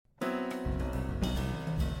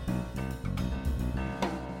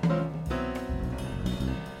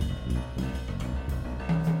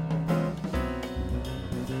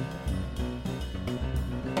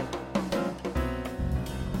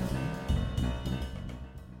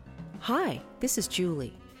Hi, this is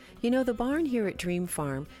Julie. You know, the barn here at Dream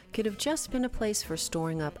Farm could have just been a place for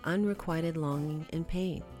storing up unrequited longing and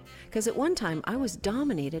pain. Because at one time I was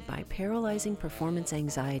dominated by paralyzing performance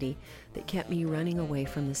anxiety that kept me running away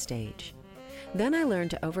from the stage. Then I learned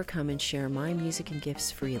to overcome and share my music and gifts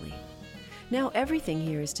freely. Now everything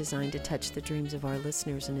here is designed to touch the dreams of our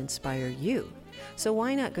listeners and inspire you. So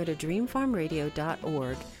why not go to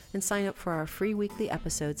dreamfarmradio.org and sign up for our free weekly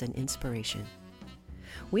episodes and inspiration.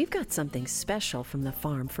 We've got something special from the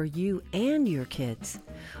farm for you and your kids.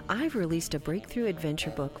 I've released a breakthrough adventure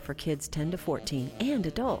book for kids 10 to 14 and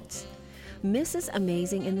adults. Mrs.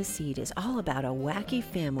 Amazing and the Seed is all about a wacky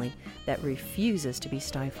family that refuses to be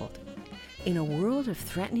stifled. In a world of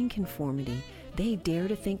threatening conformity, they dare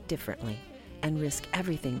to think differently and risk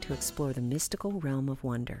everything to explore the mystical realm of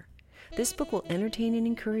wonder. This book will entertain and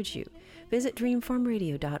encourage you. Visit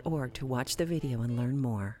dreamfarmradio.org to watch the video and learn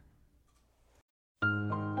more.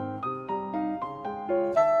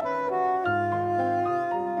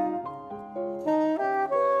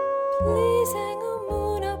 Please hang a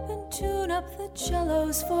moon up and tune up the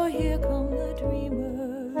cellos, for here come the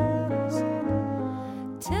dreamers.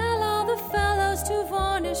 Tell all the fellows to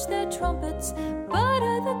varnish their trumpets,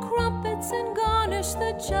 butter the crumpets and garnish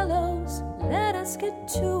the cellos. Let us get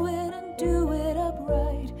to it and do it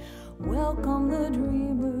upright. Welcome the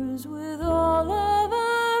dreamers with all of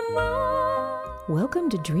our might. Welcome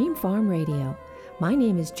to Dream Farm Radio. My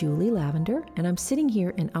name is Julie Lavender, and I'm sitting here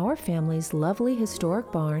in our family's lovely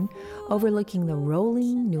historic barn overlooking the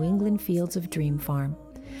rolling New England fields of Dream Farm.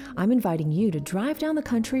 I'm inviting you to drive down the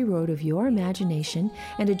country road of your imagination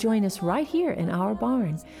and to join us right here in our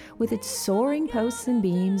barn with its soaring posts and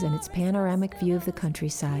beams and its panoramic view of the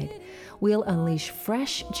countryside. We'll unleash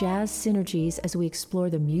fresh jazz synergies as we explore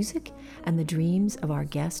the music and the dreams of our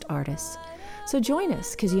guest artists. So join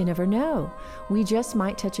us, because you never know. We just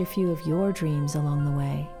might touch a few of your dreams along the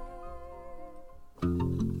way.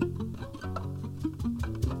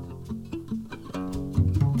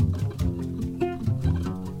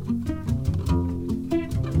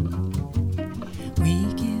 We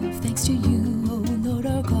give thanks to you, O Lord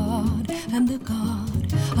our God, and the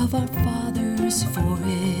God of our fathers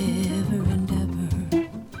forever and ever.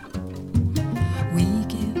 We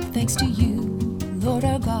give thanks to you, Lord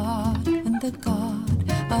our God, and the God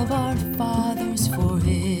of our fathers forever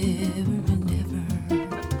and ever.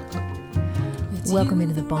 Welcome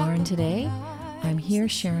into the barn today. I'm here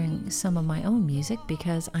sharing some of my own music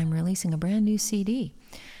because I'm releasing a brand new CD.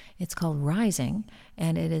 It's called Rising,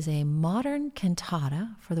 and it is a modern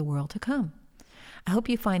cantata for the world to come. I hope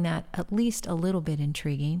you find that at least a little bit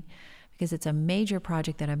intriguing, because it's a major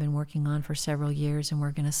project that I've been working on for several years, and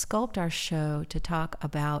we're going to sculpt our show to talk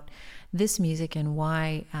about this music and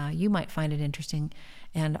why you might find it interesting,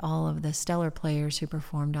 and all of the stellar players who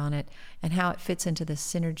performed on it, and how it fits into the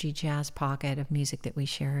synergy jazz pocket of music that we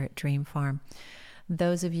share at Dream Farm.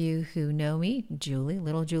 Those of you who know me, Julie,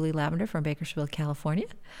 little Julie Lavender from Bakersfield, California,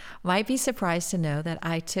 might be surprised to know that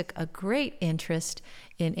I took a great interest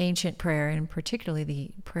in ancient prayer, and particularly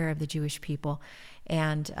the prayer of the Jewish people.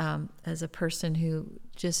 And as a person who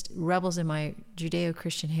just revels in my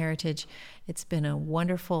Judeo-Christian heritage, it's been a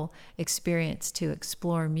wonderful experience to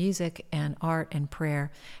explore music and art and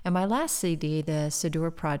prayer. And my last CD, the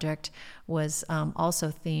Siddur Project, was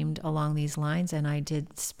also themed along these lines, and I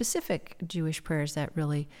did specific Jewish prayers that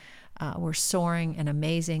really were soaring and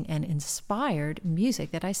amazing and inspired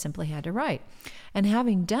music that I simply had to write. And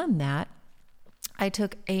having done that, I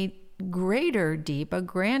took a grander,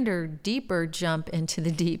 deeper jump into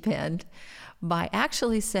the deep end by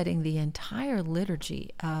actually setting the entire liturgy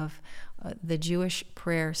of the Jewish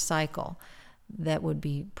prayer cycle that would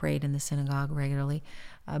be prayed in the synagogue regularly,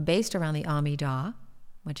 based around the Amidah,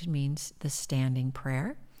 which means the standing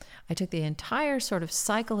prayer. I took the entire sort of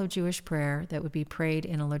cycle of Jewish prayer that would be prayed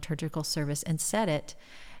in a liturgical service and set it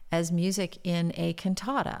as music in a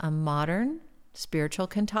cantata, a modern spiritual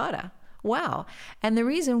cantata. Wow. And the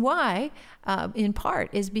reason why, in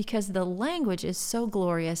part, is because the language is so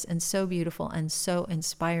glorious and so beautiful and so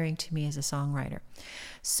inspiring to me as a songwriter.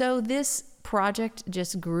 So this project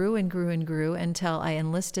just grew and grew and grew until I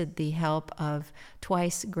enlisted the help of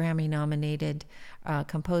twice Grammy-nominated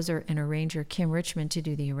composer and arranger Kim Richmond to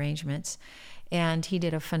do the arrangements. And he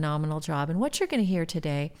did a phenomenal job. And what you're going to hear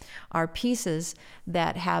today are pieces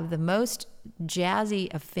that have the most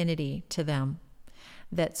jazzy affinity to them,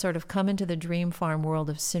 that sort of come into the Dream Farm world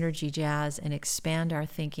of synergy jazz and expand our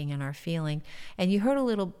thinking and our feeling. And you heard a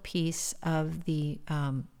little piece of the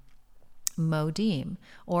Modim,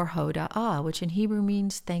 or Hoda'ah, which in Hebrew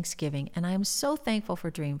means thanksgiving. And I am so thankful for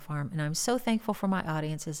Dream Farm, and I'm so thankful for my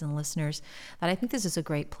audiences and listeners that I think this is a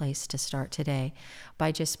great place to start today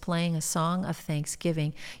by just playing a song of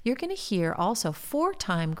thanksgiving. You're going to hear also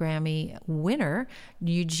 4-time Grammy winner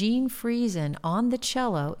Eugene Friesen on the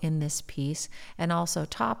cello in this piece, and also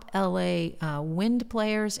top LA wind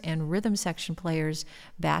players and rhythm section players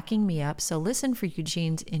backing me up. So listen for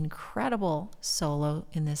Eugene's incredible solo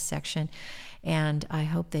in this section. And I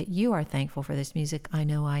hope that you are thankful for this music. I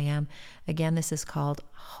know I am. Again, this is called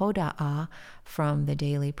Hoda'ah from the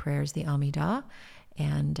Daily Prayers, the Amidah.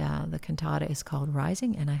 And the cantata is called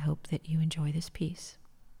Rising. And I hope that you enjoy this piece.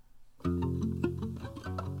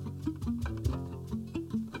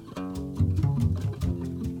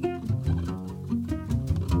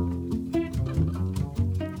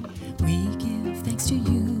 We give thanks to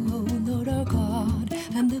you, O Lord our God,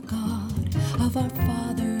 and the God of our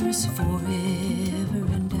fathers forever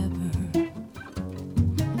and ever.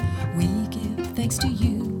 We give thanks to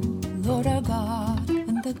you, Lord our God,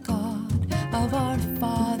 and the God of our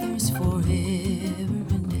fathers forever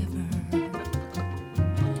and ever.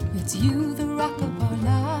 It's you, the rock of our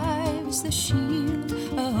lives, the shield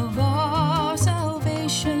of our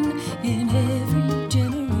salvation in every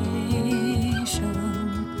generation.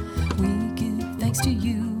 We give thanks to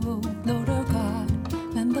you, O Lord our God,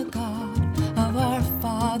 and the God of our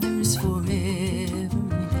fathers forever and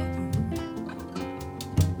ever.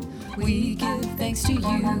 We give thanks to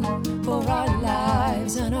you for our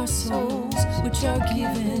lives and our souls, which are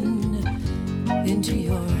given into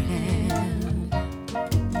your hand.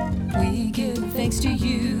 We give thanks to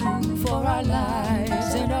you for our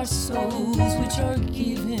lives and our souls, which are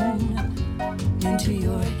given into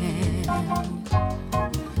your hand.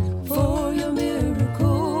 For your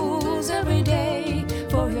miracles every day,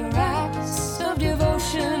 for your acts of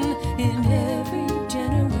devotion in every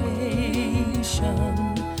generation.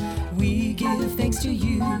 We give thanks to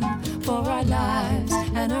you for our lives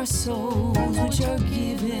and our souls, which are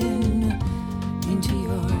given into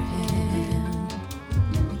your hand.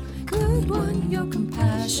 Good one, your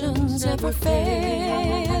compassions never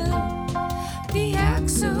fail. The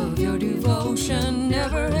acts of your devotion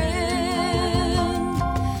never end.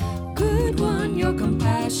 Good one, your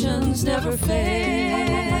compassions never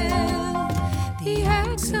fail. The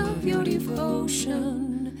acts of your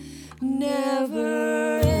devotion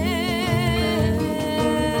never end.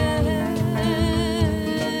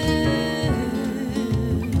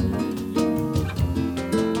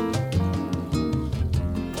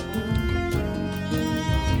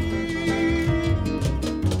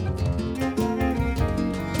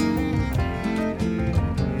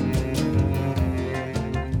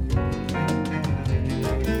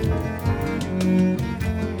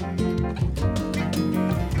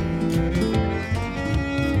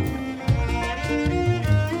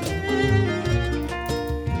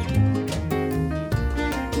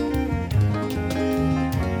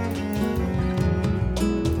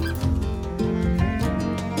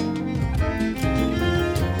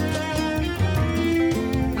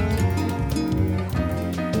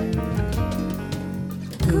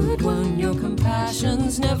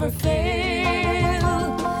 Never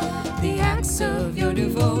fail. The acts of your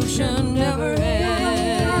devotion never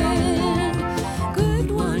end.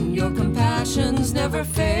 Good one, your compassions never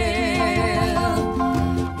fail.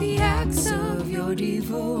 The acts of your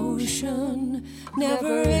devotion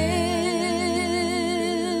never end.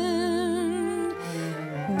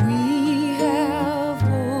 We have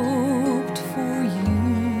hoped for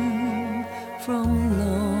you from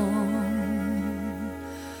long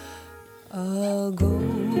ago.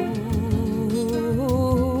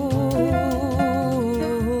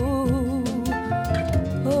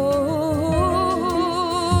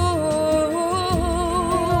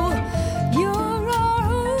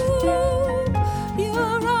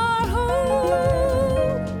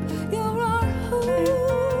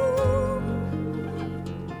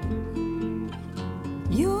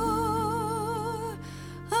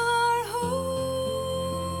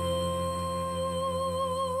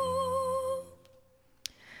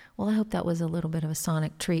 Well, I hope that was a little bit of a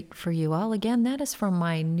sonic treat for you all. Again, that is from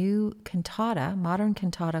my new cantata, modern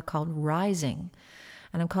cantata called Rising.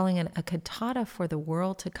 And I'm calling it a cantata for the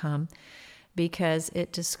world to come because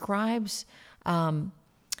it describes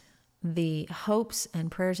the hopes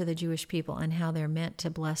and prayers of the Jewish people and how they're meant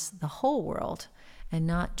to bless the whole world and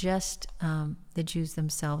not just the Jews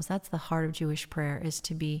themselves. That's the heart of Jewish prayer, is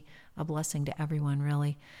to be a blessing to everyone,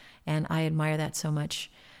 really. And I admire that so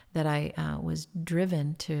much that I was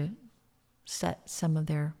driven to set some of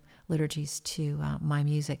their liturgies to my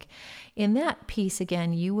music. In that piece,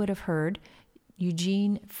 again, you would have heard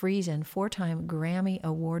Eugene Friesen, 4-time Grammy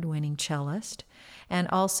Award-winning cellist, and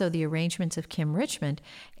also the arrangements of Kim Richmond.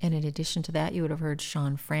 And in addition to that, you would have heard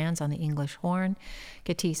Sean Franz on the English horn,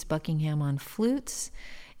 Katis Buckingham on flutes,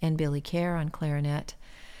 and Billy Kerr on clarinet,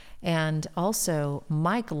 and also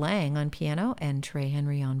Mike Lang on piano and Trey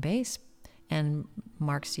Henry on bass, and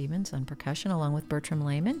Mark Stevens on percussion, along with Bertram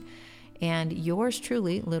Lehman, and yours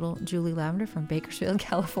truly, little Julie Lavender from Bakersfield,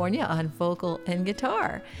 California, on vocal and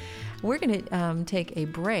guitar. We're going to take a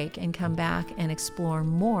break and come back and explore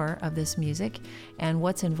more of this music and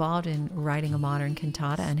what's involved in writing a modern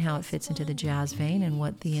cantata and how it fits into the jazz vein and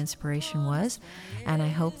what the inspiration was. And I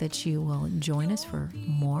hope that you will join us for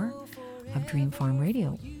more of Dream Farm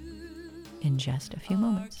Radio in just a few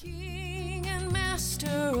moments. King and master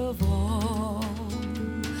of all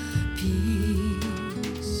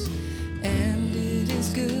peace, and it is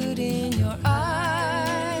good in your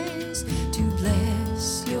eyes to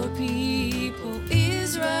bless your people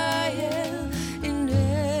Israel in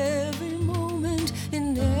every moment,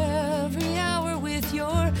 in every hour with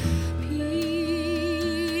your peace.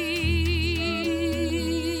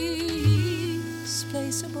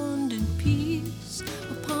 Place abundant peace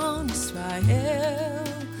upon Israel,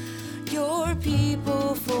 your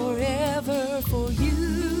people forever, for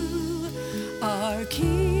you are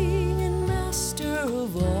King and master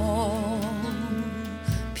of all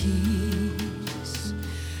peace.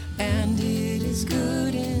 And it is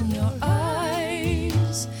good in your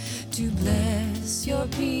eyes to bless your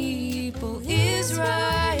people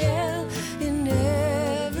Israel in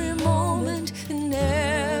every moment, in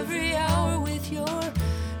every hour with your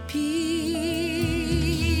peace.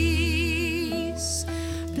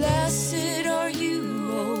 Blessed are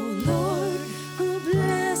you, O Lord, who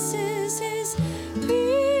blesses his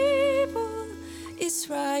people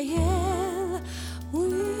Israel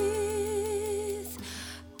with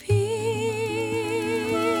peace.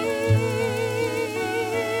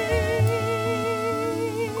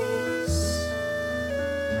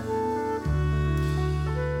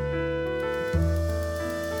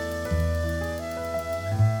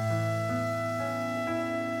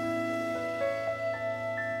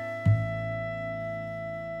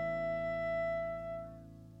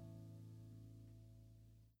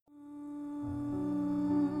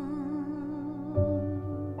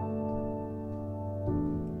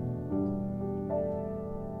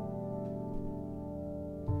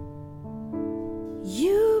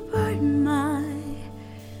 You burn my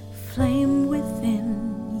flame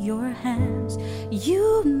within your hands.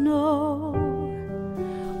 You know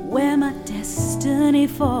where my destiny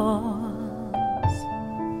falls.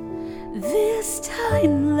 This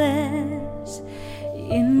timeless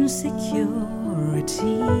insecurity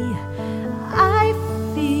I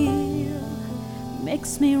feel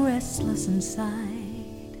makes me restless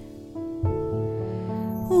inside.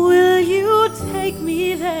 Will you take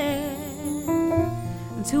me there,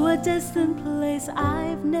 to a distant place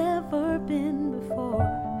I've never been before?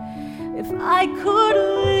 If I could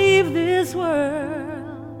leave this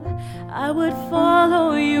world, I would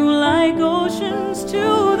follow you like oceans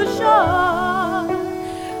to the shore.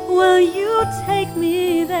 Will you take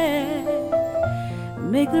me there,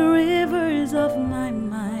 make the rivers of my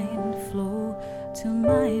mind flow to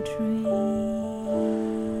my dreams?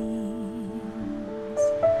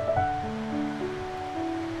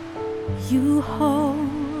 You hold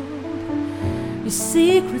your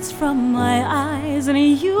secrets from my eyes, and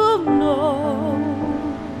you know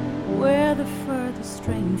where the furthest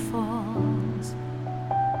rain falls.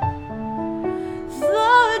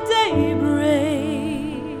 The day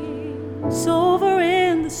breaks over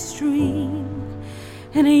in the stream,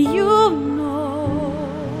 and you know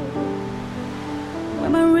where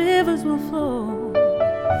my rivers will flow.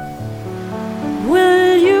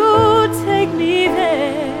 Will you take me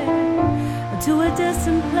there, to a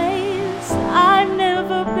distant place I've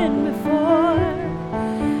never been before?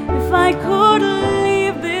 If I could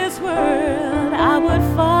leave this world, I would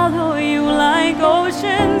follow you like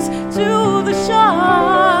oceans to the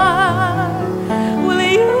shore. Will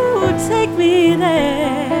you take me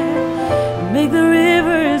there, make the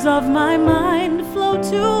rivers of my mind flow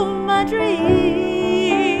to my dreams?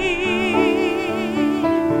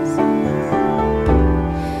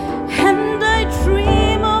 And I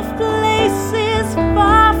dream of places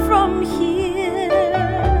far from here,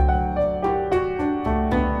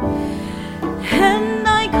 and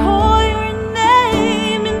I call your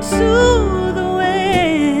name into the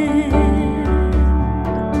wind,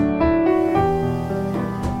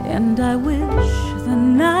 and I wish the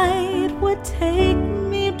night would take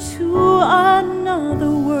me to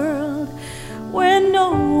another world where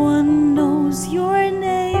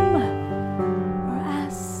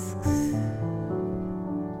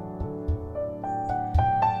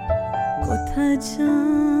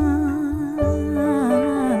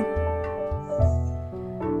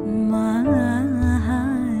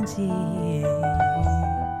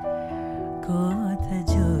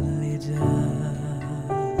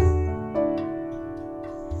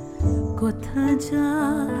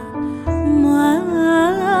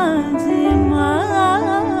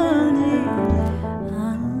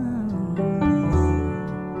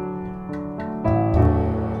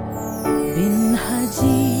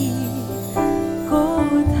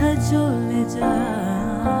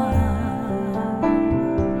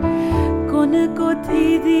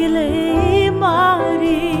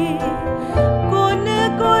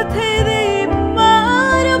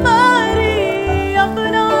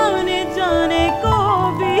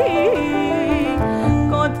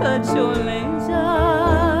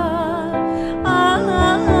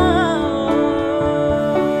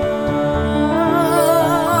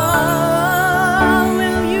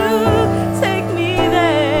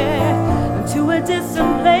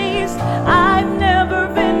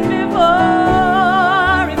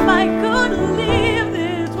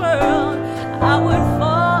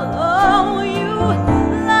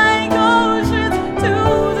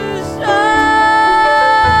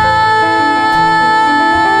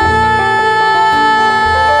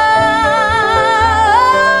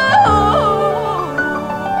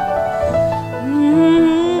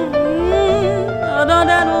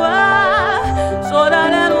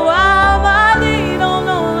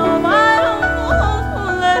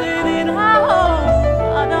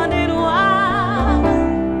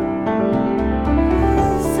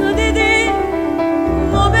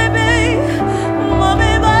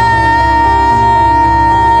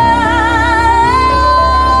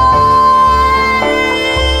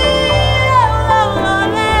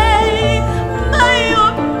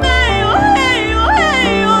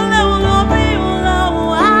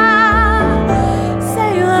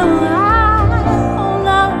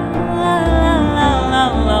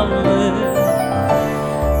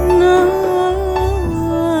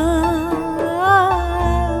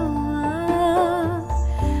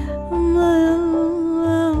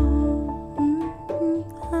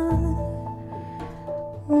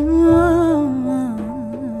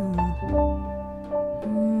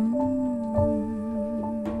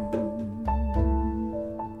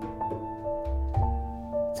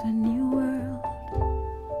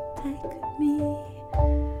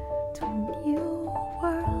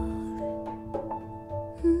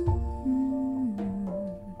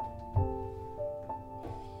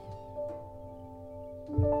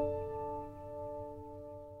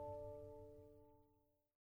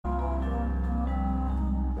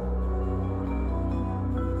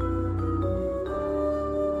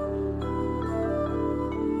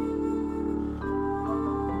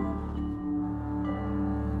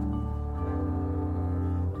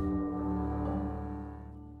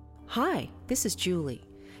Hi, this is Julie.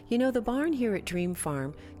 You know, the barn here at Dream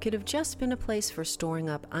Farm could have just been a place for storing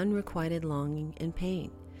up unrequited longing and pain.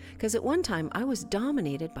 Because at one time I was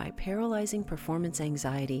dominated by paralyzing performance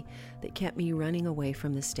anxiety that kept me running away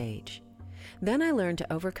from the stage. Then I learned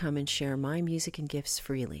to overcome and share my music and gifts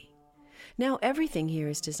freely. Now everything here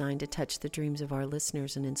is designed to touch the dreams of our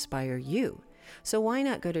listeners and inspire you. So why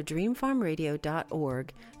not go to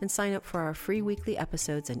dreamfarmradio.org and sign up for our free weekly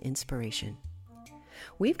episodes and inspiration.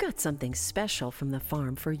 We've got something special from the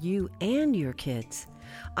farm for you and your kids.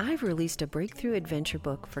 I've released a breakthrough adventure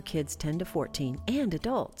book for kids 10 to 14 and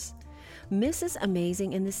adults. Mrs.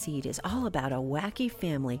 Amazing and the Seed is all about a wacky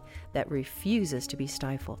family that refuses to be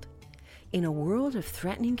stifled. In a world of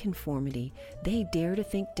threatening conformity, they dare to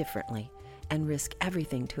think differently and risk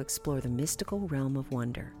everything to explore the mystical realm of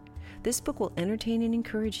wonder. This book will entertain and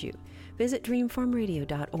encourage you. Visit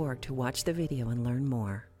dreamfarmradio.org to watch the video and learn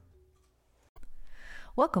more.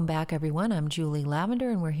 Welcome back, everyone. I'm Julie Lavender,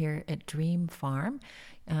 and we're here at Dream Farm,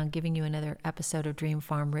 giving you another episode of Dream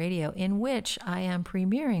Farm Radio, in which I am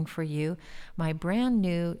premiering for you my brand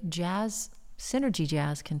new Synergy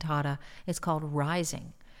Jazz cantata. It's called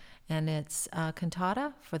Rising, and it's a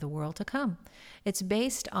cantata for the world to come. It's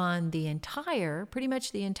based on pretty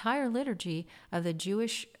much the entire liturgy of the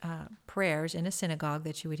Jewish prayers in a synagogue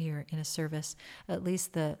that you would hear in a service, at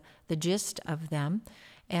least the gist of them.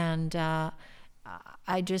 And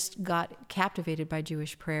I just got captivated by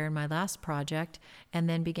Jewish prayer in my last project, and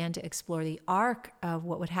then began to explore the arc of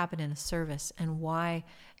what would happen in a service and why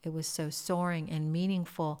it was so soaring and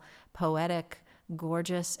meaningful, poetic,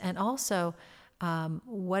 gorgeous, and also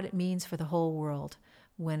what it means for the whole world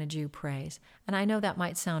when a Jew prays. And I know that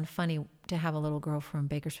might sound funny to have a little girl from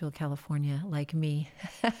Bakersfield, California, like me,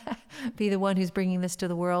 be the one who's bringing this to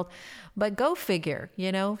the world. But go figure,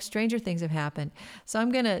 stranger things have happened. So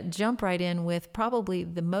I'm going to jump right in with probably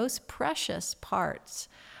the most precious parts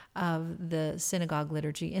of the synagogue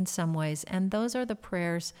liturgy in some ways. And those are the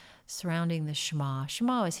prayers surrounding the Shema.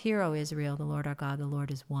 Shema is, Hear, O Israel, the Lord our God, the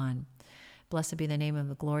Lord is one. blessed be the name of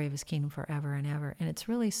the glory of his kingdom forever and ever. And it's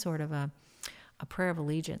really sort of a prayer of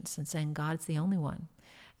allegiance and saying God's the only one.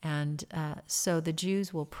 And so the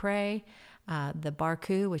Jews will pray the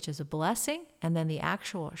Barku, which is a blessing, and then the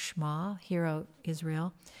actual Shema, Hear, O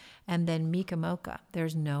Israel, and then Mikamoka,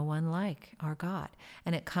 there's no one like our God.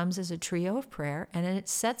 And it comes as a trio of prayer, and it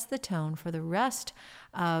sets the tone for the rest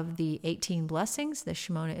of the 18 blessings, the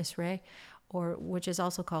Shemona Esrei, or which is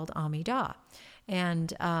also called Amidah.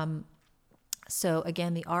 And so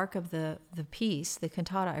again, the arc of the piece, the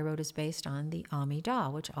cantata I wrote, is based on the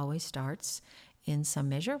Amidah, which always starts in some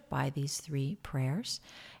measure by these three prayers.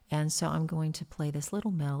 And so I'm going to play this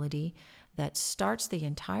little melody that starts the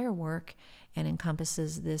entire work and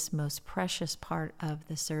encompasses this most precious part of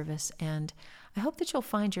the service. And I hope that you'll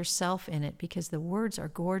find yourself in it, because the words are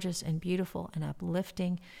gorgeous and beautiful and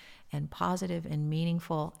uplifting and positive and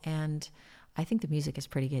meaningful. And I think the music is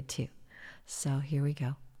pretty good too. So here we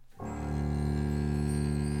go.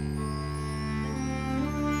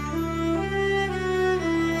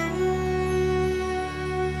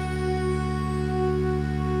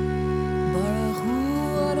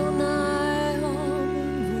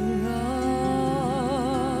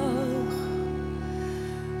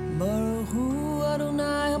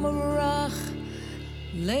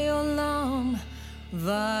 Leolam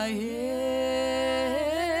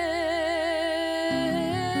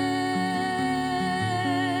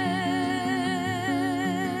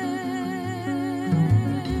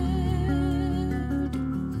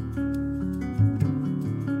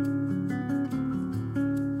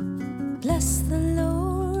Bless the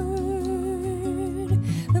Lord,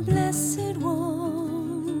 the Blessed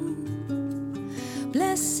One.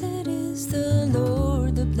 Blessed is the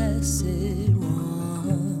Lord, the Blessed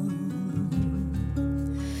One.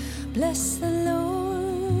 Bless the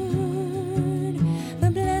Lord,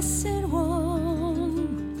 the Blessed One.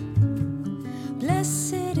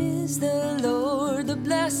 Blessed is the Lord, the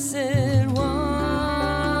Blessed One.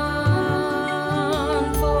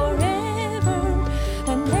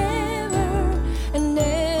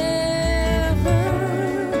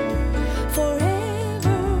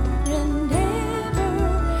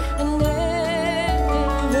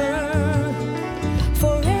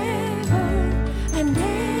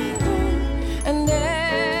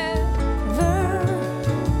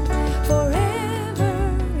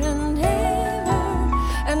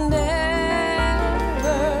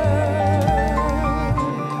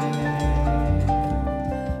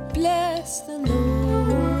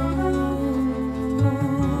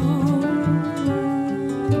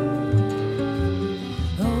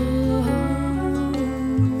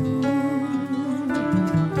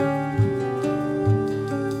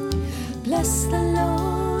 Bless the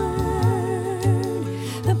Lord,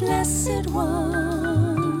 the Blessed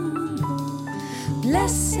One.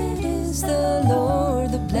 Blessed is the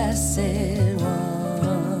Lord, the Blessed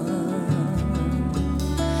One.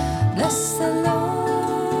 Bless the Lord,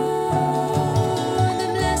 the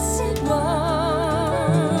Blessed One.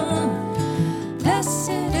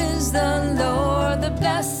 Blessed is the Lord, the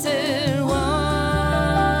Blessed One.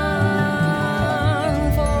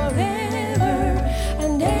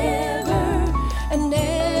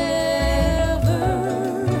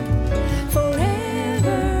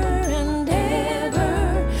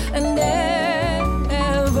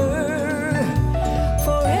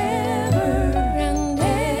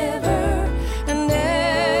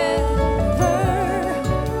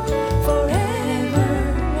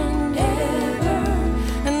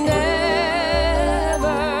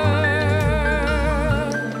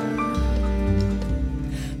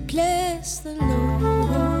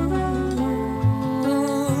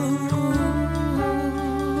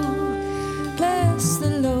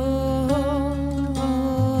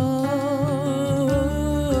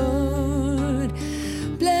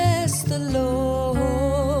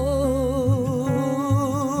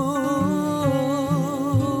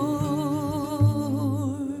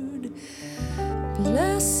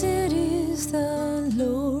 Blessed is the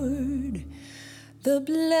Lord, the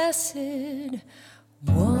Blessed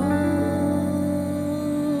One.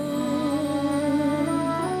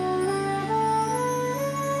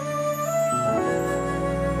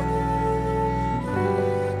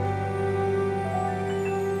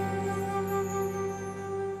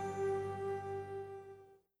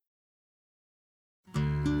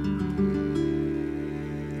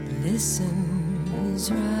 Listen,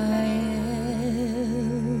 Israel.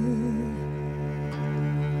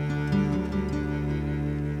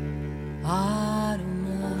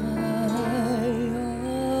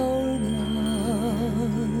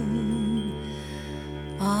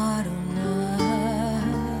 Adonai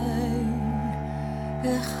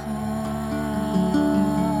Echad.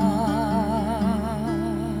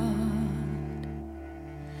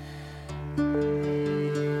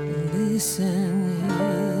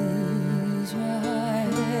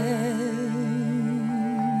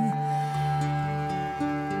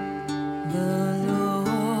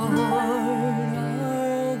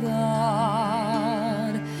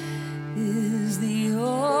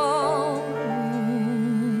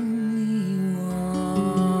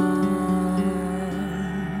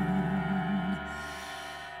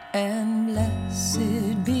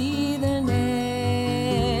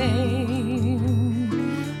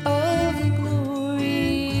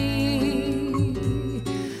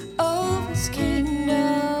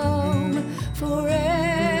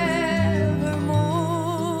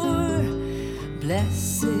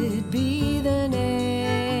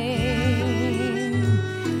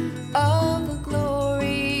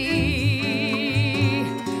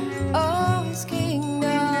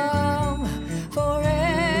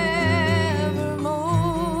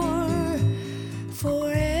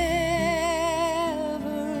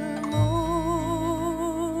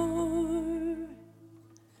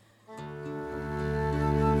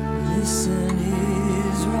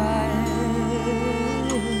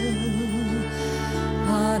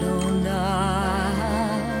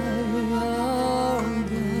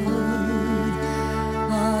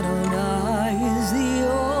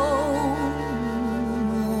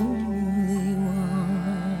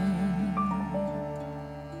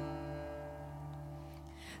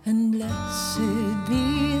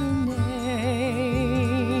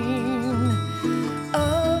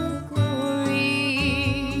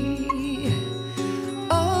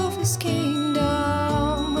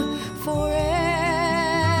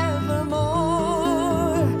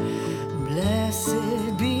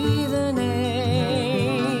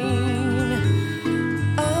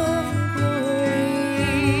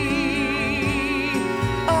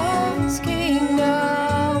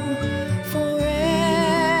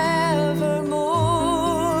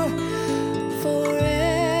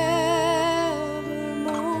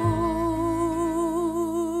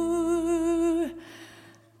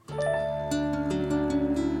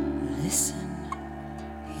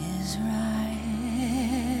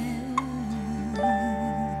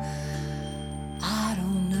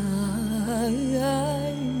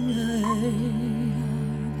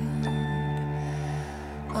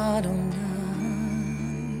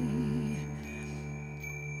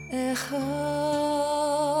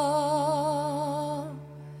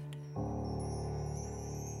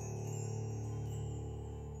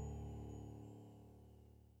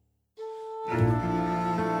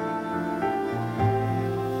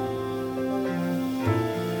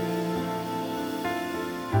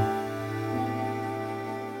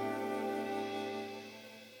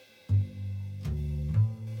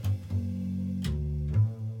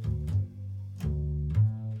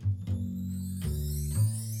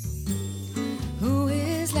 Ooh,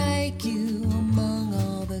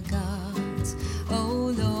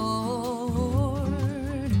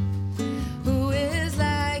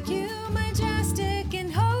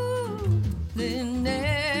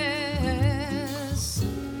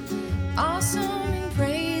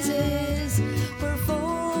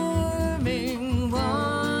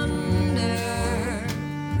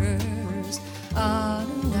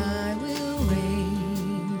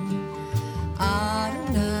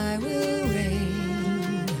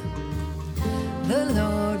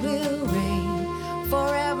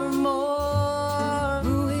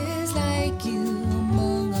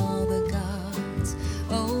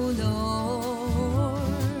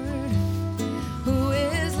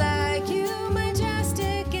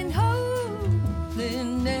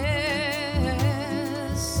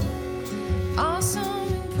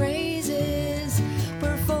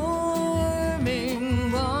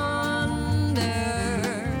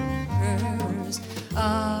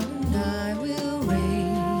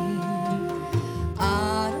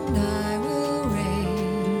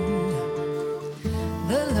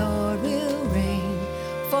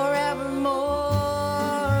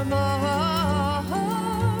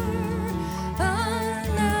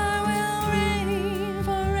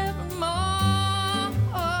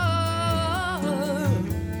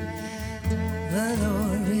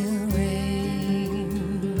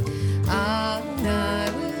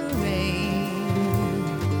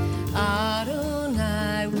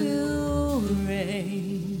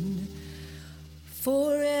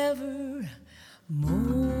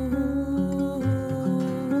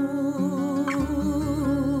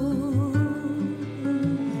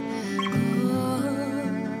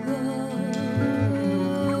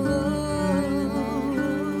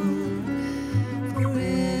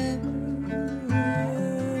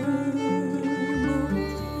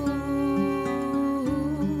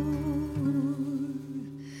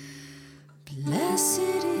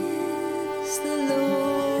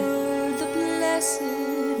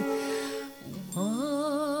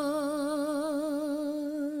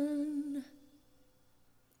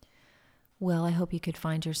 well, I hope you could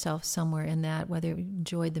find yourself somewhere in that, whether you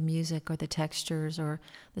enjoyed the music or the textures or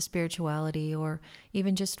the spirituality, or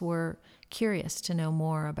even just were curious to know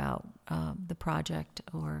more about the project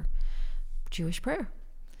or Jewish prayer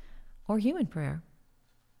or human prayer.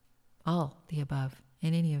 All the above.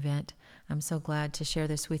 In any event, I'm so glad to share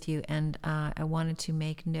this with you. And I wanted to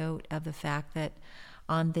make note of the fact that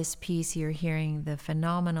on this piece, you're hearing the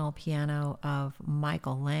phenomenal piano of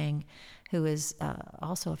Michael Lang, who is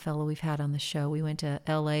also a fellow we've had on the show. We went to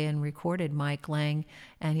LA and recorded Mike Lang,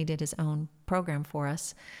 and he did his own program for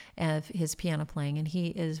us of his piano playing. And he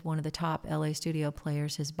is one of the top LA studio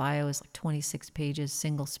players. His bio is like 26 pages,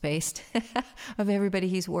 single-spaced, of everybody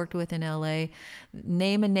he's worked with in LA.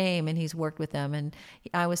 Name a name, and he's worked with them. And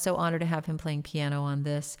I was so honored to have him playing piano on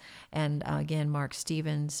this. And again, Mark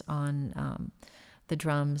Stevens on the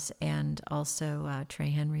drums, and also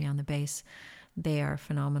Trey Henry on the bass. They are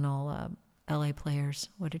phenomenal LA players.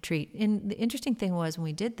 What a treat. And the interesting thing was, when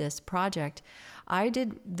we did this project, I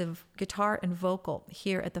did the guitar and vocal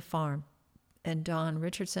here at the farm, and Don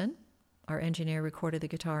Richardson, our engineer, recorded the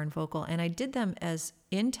guitar and vocal, and I did them as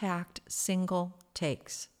intact single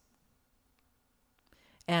takes.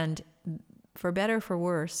 And for better or for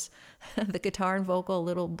worse, the guitar and vocal, a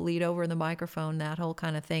little bleed over in the microphone, that whole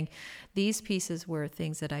kind of thing. These pieces were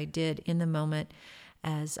things that I did in the moment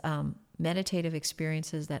as meditative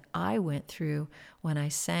experiences that I went through when I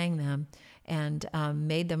sang them, and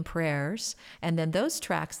made them prayers. And then those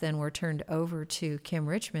tracks then were turned over to Kim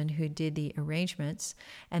Richmond, who did the arrangements.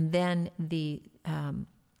 And then the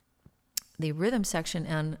rhythm section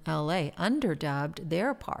in LA underdubbed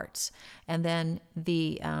their parts. And then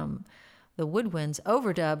the Woodwinds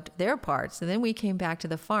overdubbed their parts. And then we came back to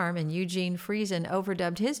the farm, and Eugene Friesen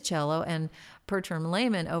overdubbed his cello, and Bertram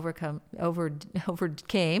Lehman overdubbed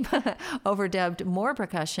more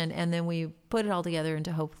percussion. And then we put it all together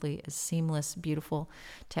into hopefully a seamless, beautiful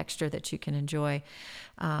texture that you can enjoy.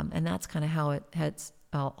 And that's kind of how it has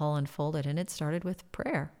all unfolded. And it started with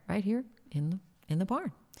prayer right here in the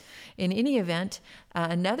barn. In any event,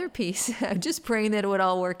 another piece, I'm just praying that it would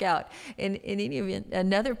all work out. In any event,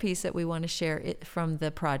 another piece that we want to share from the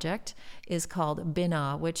project is called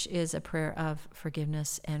Binah, which is a prayer of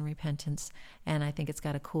forgiveness and repentance. And I think it's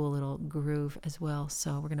got a cool little groove as well.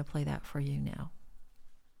 So we're going to play that for you now.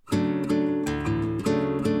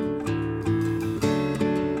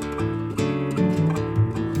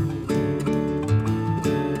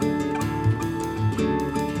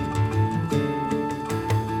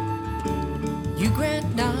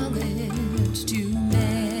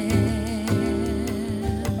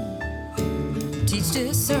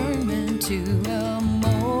 Discernment to a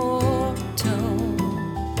mortal,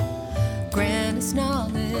 grant us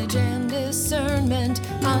knowledge and discernment,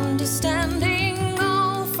 understanding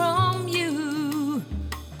all from you.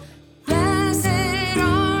 Blessed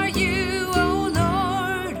are you, O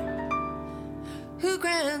Lord, who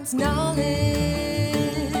grants knowledge.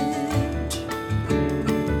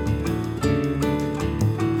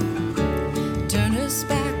 Turn us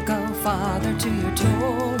back, O Father, to your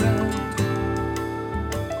Torah.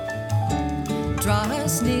 Draw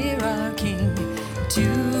us near, our King,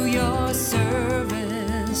 to your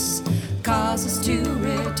service. Cause us to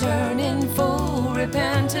return in full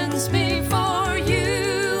repentance before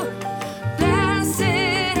you.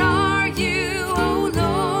 Blessed are you, O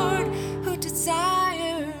Lord, who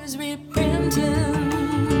desires repentance.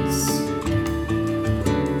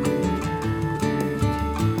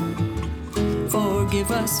 Forgive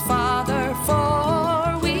us, Father,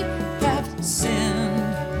 for we have sinned.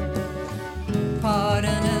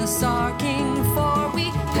 Pardon us, our King, for we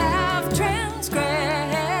have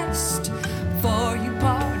transgressed. For you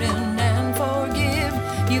pardon and forgive,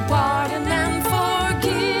 you pardon and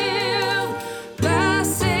forgive.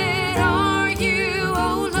 Blessed are you,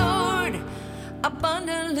 O Lord,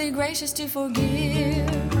 abundantly gracious to forgive.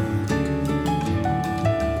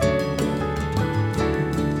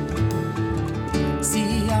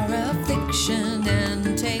 See our affliction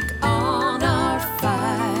and take on our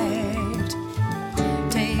fight.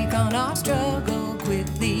 On our struggle,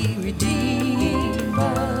 quickly redeem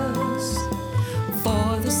us,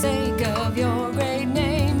 for the sake of your great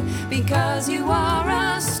name, because you are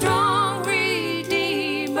a strong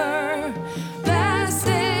Redeemer.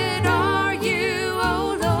 Blessed are you,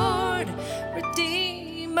 O Lord,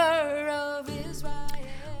 Redeemer of Israel.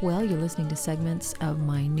 Well, you're listening to segments of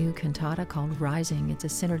my new cantata called Rising. It's a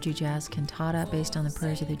synergy jazz cantata based on the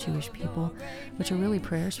prayers of the Jewish people, which are really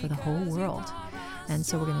prayers for the whole world. And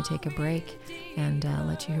so we're going to take a break and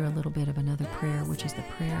let you hear a little bit of another prayer, which is the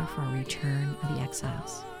prayer for a return of the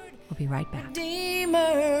exiles. We'll be right back. Redeemer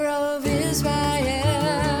of Israel.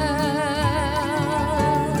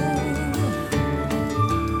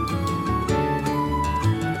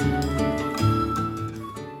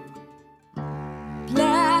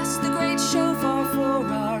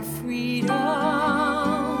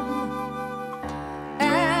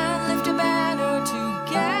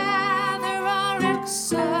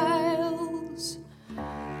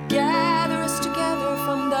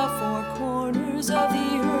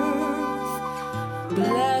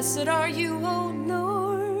 Blessed are you, O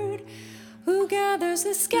Lord, who gathers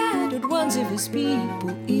the scattered ones of his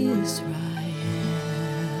people Israel.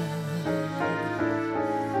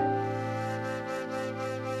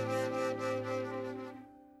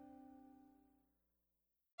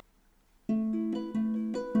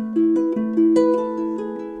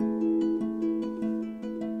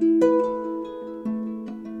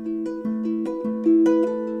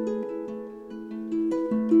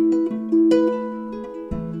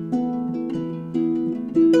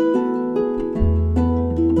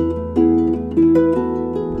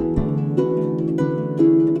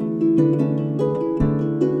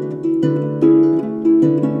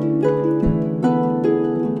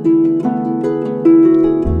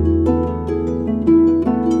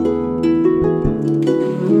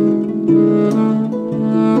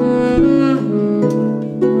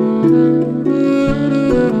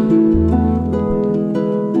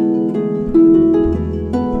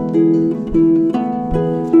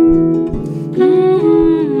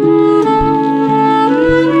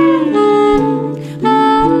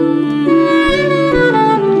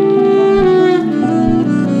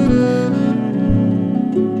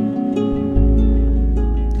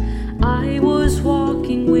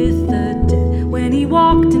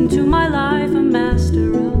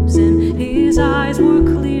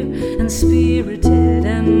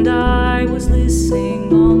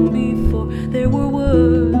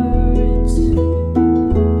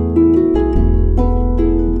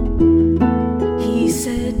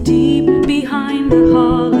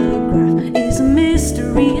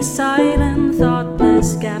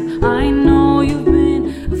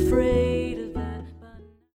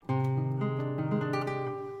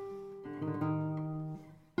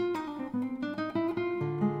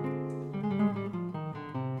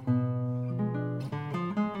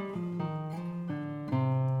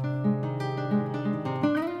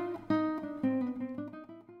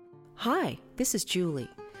 Hi, this is Julie.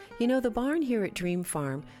 You know, the barn here at Dream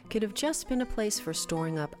Farm could have just been a place for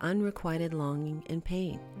storing up unrequited longing and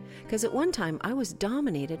pain. Because at one time I was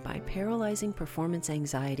dominated by paralyzing performance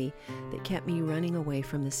anxiety that kept me running away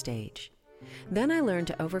from the stage. Then I learned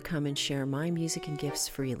to overcome and share my music and gifts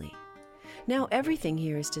freely. Now everything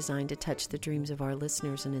here is designed to touch the dreams of our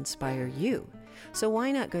listeners and inspire you. So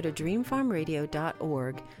why not go to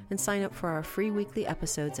dreamfarmradio.org and sign up for our free weekly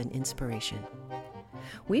episodes and inspiration.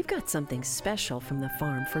 We've got something special from the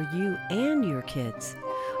farm for you and your kids.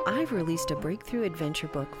 I've released a breakthrough adventure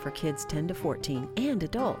book for kids 10 to 14 and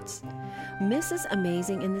adults. Mrs.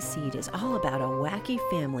 Amazing in the Seed is all about a wacky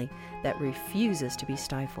family that refuses to be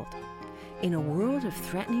stifled. In a world of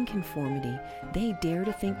threatening conformity, they dare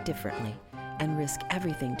to think differently and risk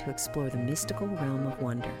everything to explore the mystical realm of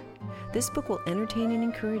wonder. This book will entertain and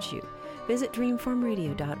encourage you. Visit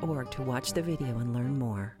dreamfarmradio.org to watch the video and learn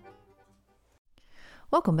more.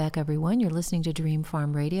 Welcome back, everyone. You're listening to Dream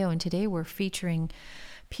Farm Radio, and today we're featuring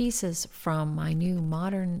pieces from my new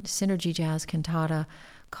modern synergy jazz cantata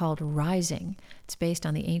called Rising. It's based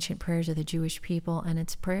on the ancient prayers of the Jewish people, and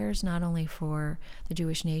it's prayers not only for the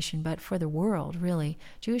Jewish nation, but for the world, really.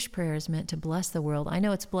 Jewish prayers meant to bless the world. I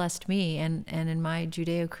know it's blessed me, and in my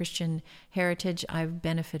Judeo-Christian heritage, I've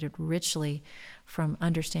benefited richly from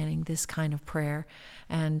understanding this kind of prayer.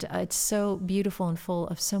 And it's so beautiful and full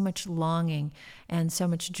of so much longing and so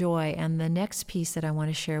much joy. And the next piece that I want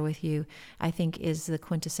to share with you, I think, is the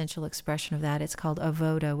quintessential expression of that. It's called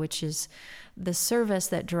Avoda, which is the service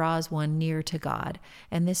that draws one near to God.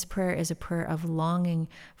 And this prayer is a prayer of longing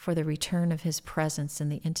for the return of his presence in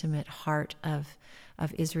the intimate heart of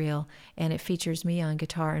Israel. And it features me on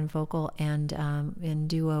guitar and vocal and in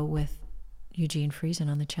duo with Eugene Friesen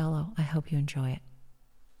on the cello. I hope you enjoy it.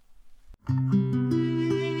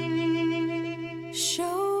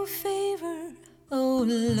 Show favor, O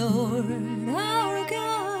Lord our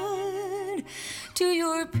God, to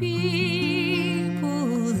your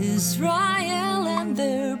people Israel and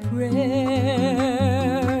their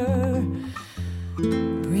prayer.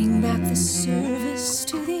 Bring back the service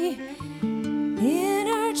to the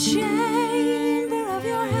inner chamber of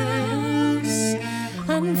your house,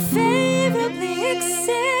 unfavorably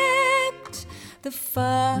accept the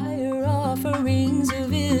fire offerings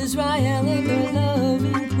of Israel and their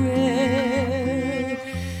loving prayer.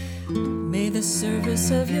 May the service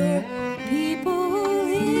of your people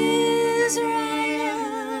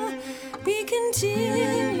Israel be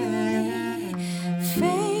continually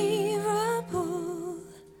favorable,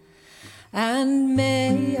 and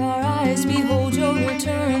may our eyes behold your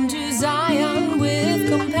return to Zion with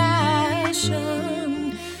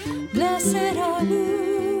compassion. Blessed are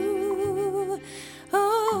you,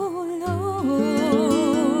 O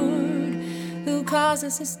Lord, who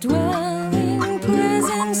causes his dwelling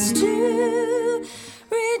presence to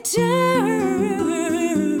return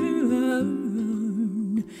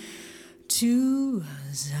to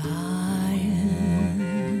Zion.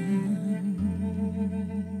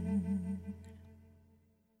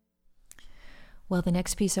 Well, the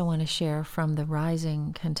next piece I want to share from the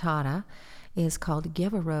Rising Cantata is called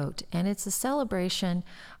Geverot, and it's a celebration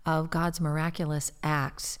of God's miraculous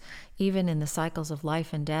acts, even in the cycles of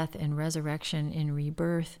life and death and resurrection and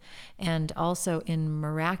rebirth, and also in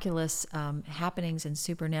miraculous happenings and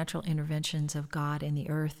supernatural interventions of God in the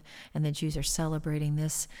earth. And the Jews are celebrating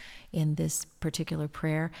this in this particular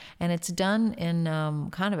prayer. And it's done in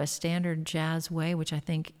kind of a standard jazz way, which I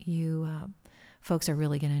think you folks are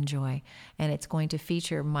really going to enjoy. And it's going to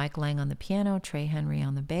feature Mike Lang on the piano, Trey Henry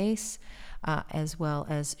on the bass, as well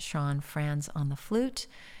as Sean Franz on the flute,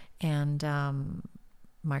 and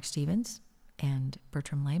Mark Stevens and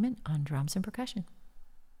Bertram Lehman on drums and percussion.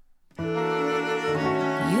 You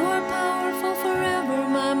are powerful forever,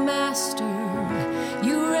 my master.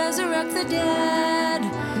 You resurrect the dead,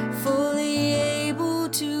 fully able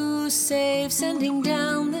to save, sending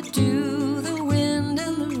down the dew, the wind,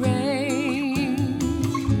 and the rain,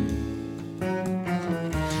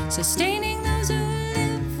 sustaining those who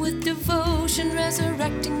live with devotion,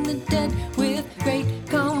 resurrecting the dead with great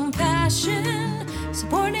compassion,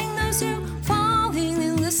 supporting those who fall,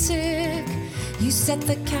 healing the sick. You set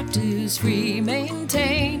the captives free,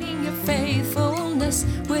 maintaining your faithfulness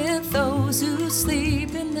with those who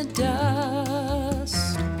sleep in the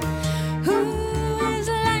dust. Who is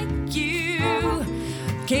like you,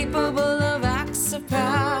 capable of acts of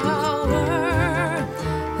power?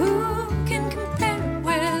 Who can compare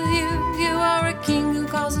with you? You are a king who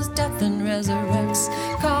causes death and resurrects,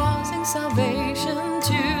 causing salvation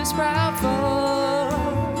to sprout forth.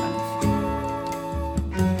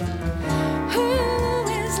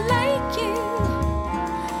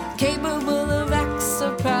 Capable of acts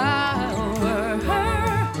of power.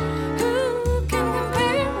 Who can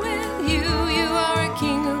compare with you? You are a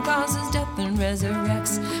king who causes death and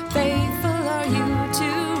resurrects. Faithful are you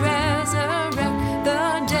to resurrect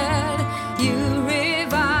the dead. You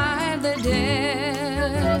revive the dead.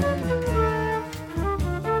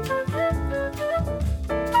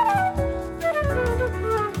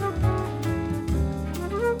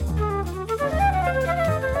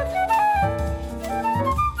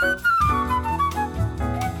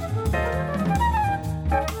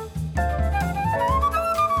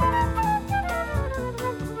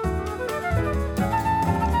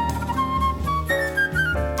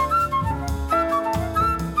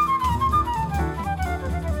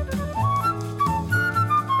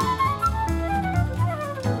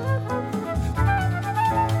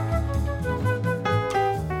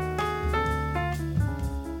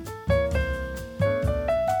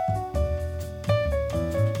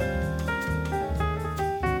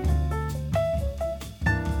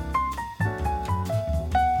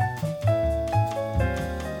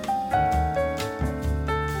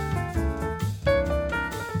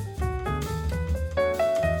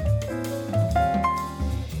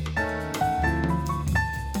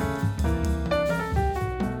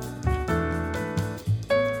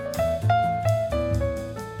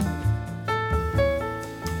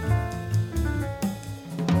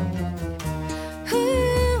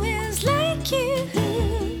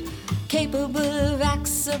 Capable of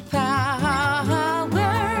acts of power.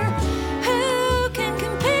 Who can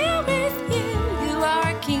compare with you? You are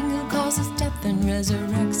a king who causes death and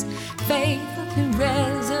resurrects, faithful to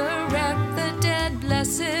resurrect the dead.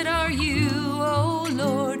 Blessed are you, O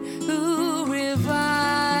Lord, who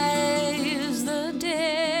revives the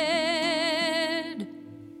dead.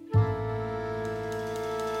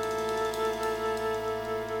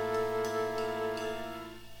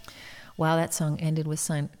 Wow, that song ended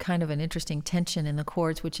with kind of an interesting tension in the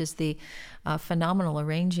chords, which is the phenomenal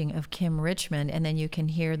arranging of Kim Richmond. And then you can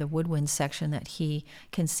hear the woodwind section that he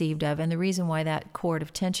conceived of. And the reason why that chord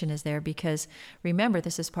of tension is there, because remember,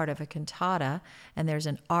 this is part of a cantata, and there's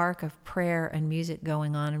an arc of prayer and music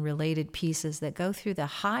going on and related pieces that go through the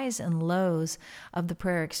highs and lows of the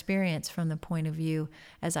prayer experience from the point of view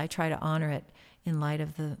as I try to honor it in light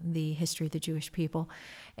of the history of the Jewish people.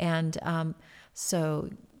 And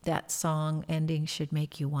so that song ending should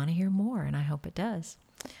make you want to hear more, and I hope it does.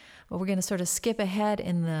 But we're going to sort of skip ahead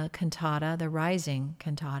in the cantata, the Rising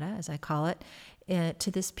Cantata, as I call it.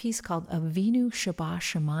 to this piece called Avinu Sheba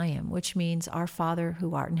Shemayim, which means Our Father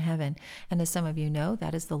who art in heaven. And as some of you know,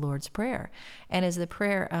 that is the Lord's Prayer, and is the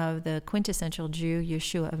prayer of the quintessential Jew,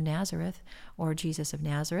 Yeshua of Nazareth, or Jesus of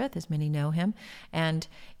Nazareth, as many know him. And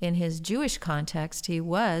in his Jewish context, he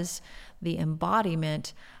was the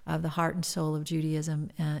embodiment of the heart and soul of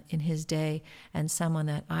Judaism in his day, and someone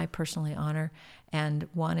that I personally honor and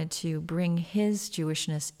wanted to bring his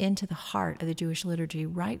Jewishness into the heart of the Jewish liturgy,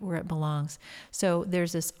 right where it belongs. So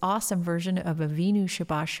there's this awesome version of Avinu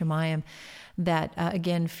Sheba Shemayim that,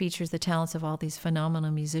 again, features the talents of all these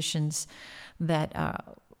phenomenal musicians that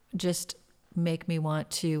just make me want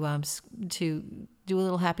to do a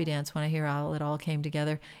little happy dance when I hear how it all came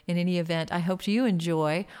together. In any event, I hope you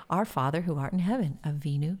enjoy Our Father who art in heaven,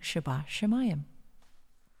 Avinu Sheba Shemayim.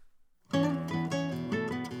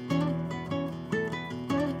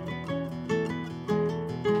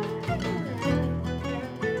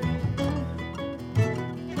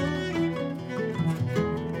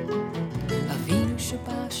 Avinu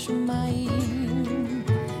Sheba Shemayim,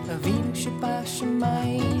 Avinu Sheba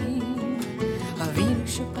Shemayim, Avinu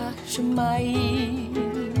Sheba Shemayim.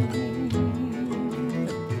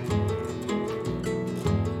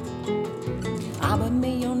 Abba,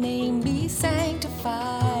 may your name be sanctified.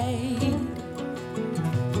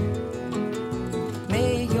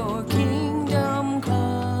 May your kingdom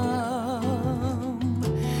come.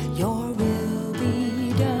 Your will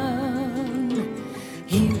be done.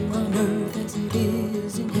 Here on earth as it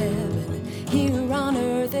is in heaven. Here on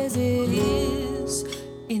earth as it is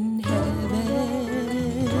in heaven.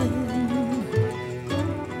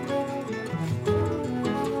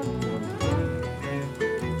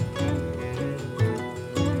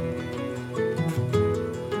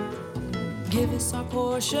 Give us our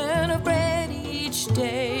portion of bread each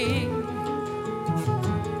day,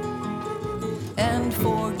 and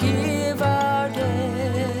forgive our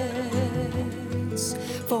debts.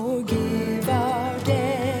 Forgive our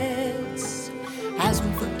debts, as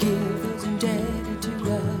we forgive those indebted to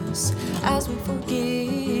us, as we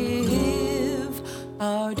forgive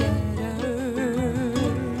our debtors.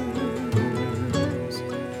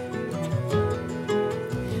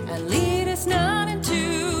 And lead us not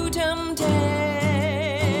into temptation,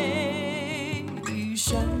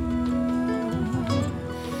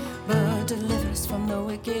 but deliver us from the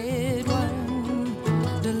wicked one.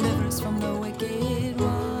 Deliver us from the wicked one.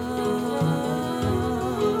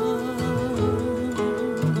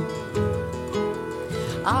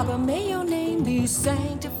 Abba, may your name be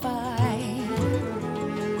sanctified.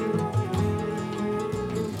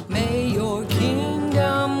 May your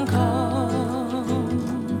kingdom come.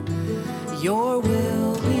 Your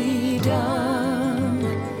will be done.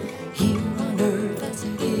 Here on earth as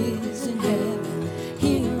it is in heaven.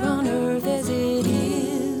 Here on earth as it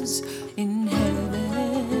is in heaven.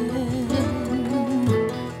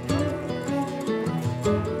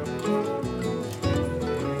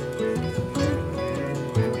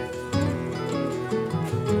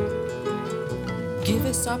 Give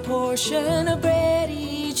us our portion of bread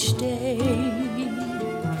each day,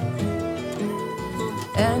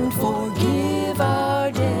 and forgive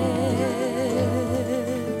our debts.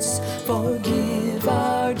 Forgive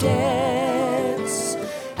our debts,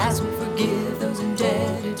 as we forgive those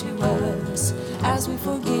indebted to us, as we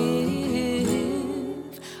forgive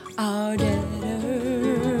our debtors.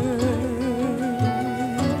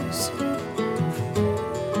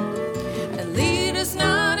 And lead us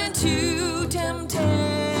not into temptation,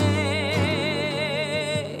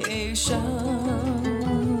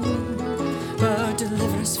 but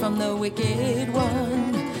deliver us from the wicked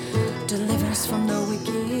one. Deliver us from the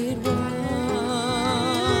wicked one.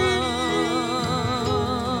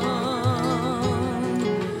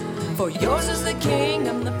 For yours is the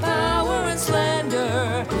kingdom, the power and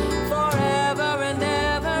splendor, forever and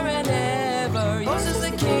ever and ever. Yours is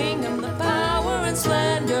the kingdom, the power and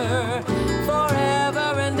splendor,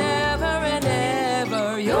 forever and ever and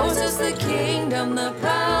ever. Yours is the kingdom, the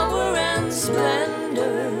power and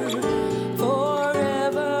splendor,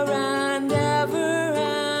 forever and ever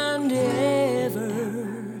and ever.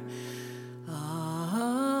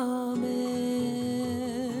 Amen.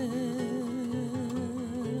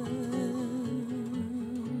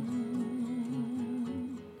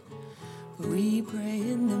 We pray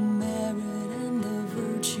in the merit and the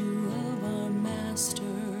virtue of our Master,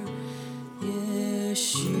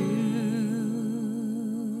 Yeshua.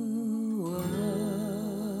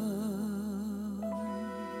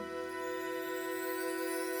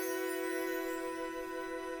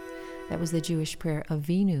 That was the Jewish prayer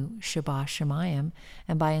Avinu Sheba Shemayim,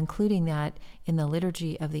 and by including that in the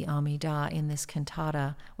liturgy of the Amidah in this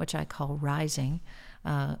cantata, which I call Rising,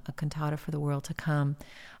 a cantata for the world to come,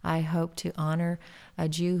 I hope to honor a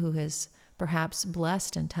Jew who has perhaps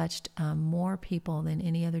blessed and touched more people than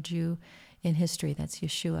any other Jew in history. That's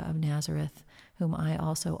Yeshua of Nazareth, whom I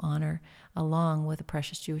also honor, along with the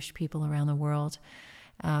precious Jewish people around the world,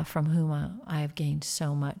 from whom I have gained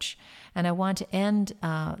so much. And I want to end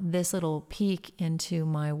this little peek into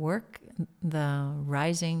my work, the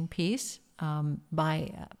Rising piece,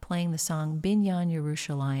 by playing the song Binyan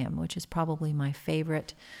Yerushalayim, which is probably my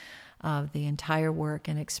favorite of the entire work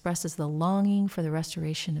and expresses the longing for the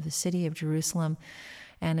restoration of the city of Jerusalem.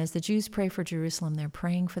 And as the Jews pray for Jerusalem, they're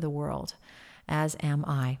praying for the world, as am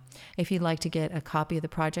I. If you'd like to get a copy of the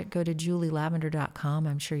project, go to julielavender.com.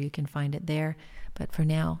 I'm sure you can find it there. But for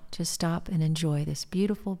now, just stop and enjoy this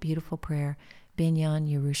beautiful, beautiful prayer, Binyan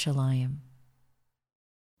Yerushalayim.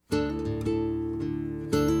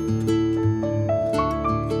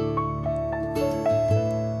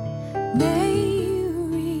 May you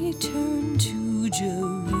return to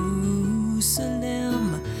Jerusalem,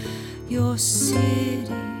 your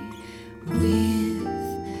city, with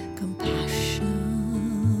compassion.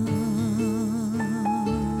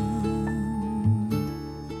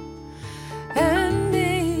 And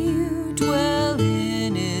may you dwell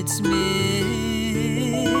in its midst,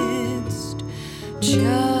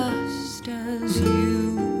 just as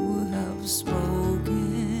you have spoken.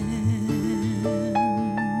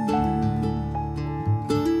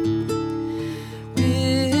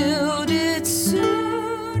 Build it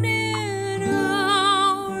soon in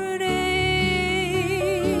our days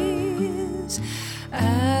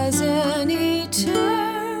as an eternal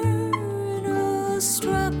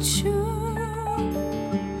structure.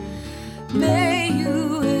 May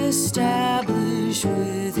you establish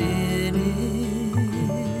within it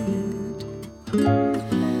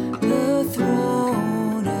the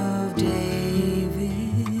throne of David.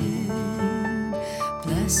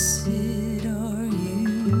 Blessed are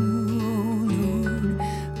you, O Lord,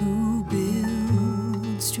 who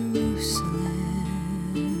builds Jerusalem.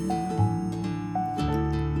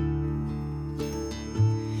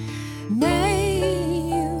 May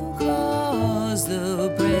you cause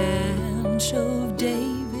the branch of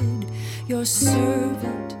David, your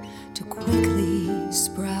servant, to quickly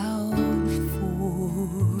sprout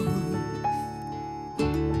forth,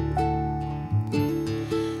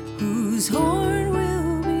 whose horn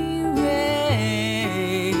will be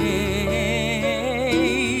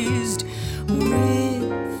raised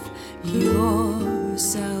with your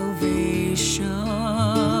salvation.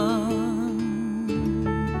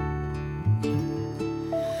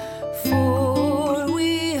 For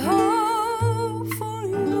we hope for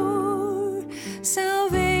your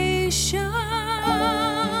salvation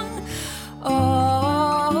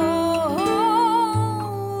all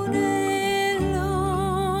day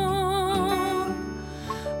long.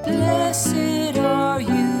 Blessed are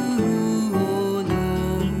you, O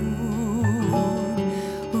Lord,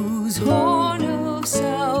 whose horn of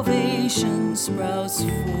salvation sprouts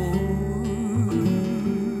forth.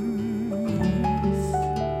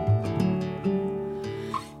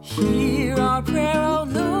 Hear our prayer, O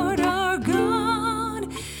Lord our God.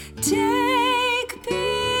 Take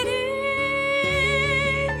pity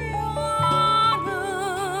on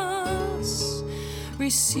us.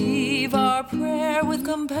 Receive our prayer with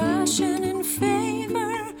compassion and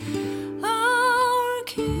favor, our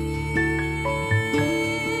King.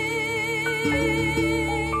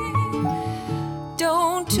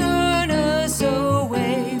 Don't turn us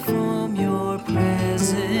away from your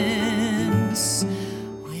presence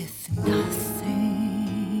with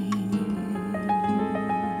nothing.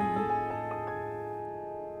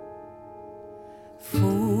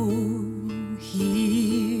 For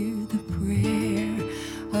hear the prayer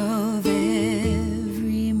of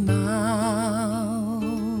every mouth.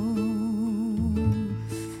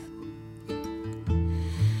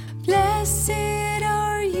 Blessed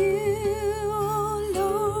are you, O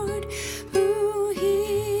Lord, who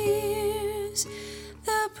hears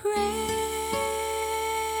the prayer.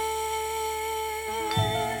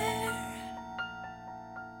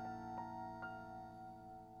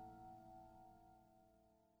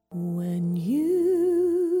 When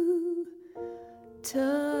you touch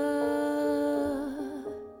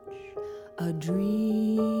a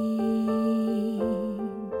dream,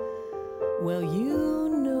 well, you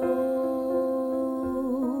know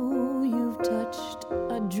you've touched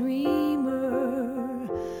a dreamer.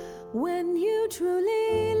 When you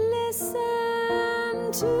truly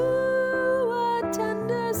listen to a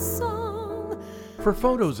tender song For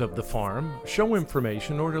photos of the farm, show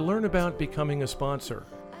information, or to learn about becoming a sponsor,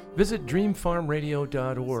 visit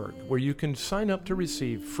dreamfarmradio.org, where you can sign up to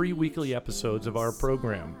receive free weekly episodes of our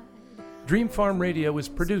program. Dream Farm Radio is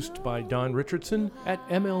produced by Don Richardson at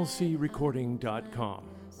mlcrecording.com.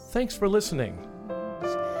 Thanks for listening.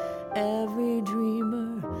 Every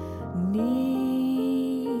dreamer needs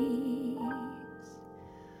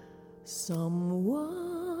someone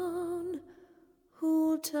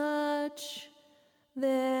who'll touch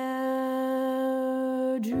their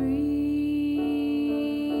dreams.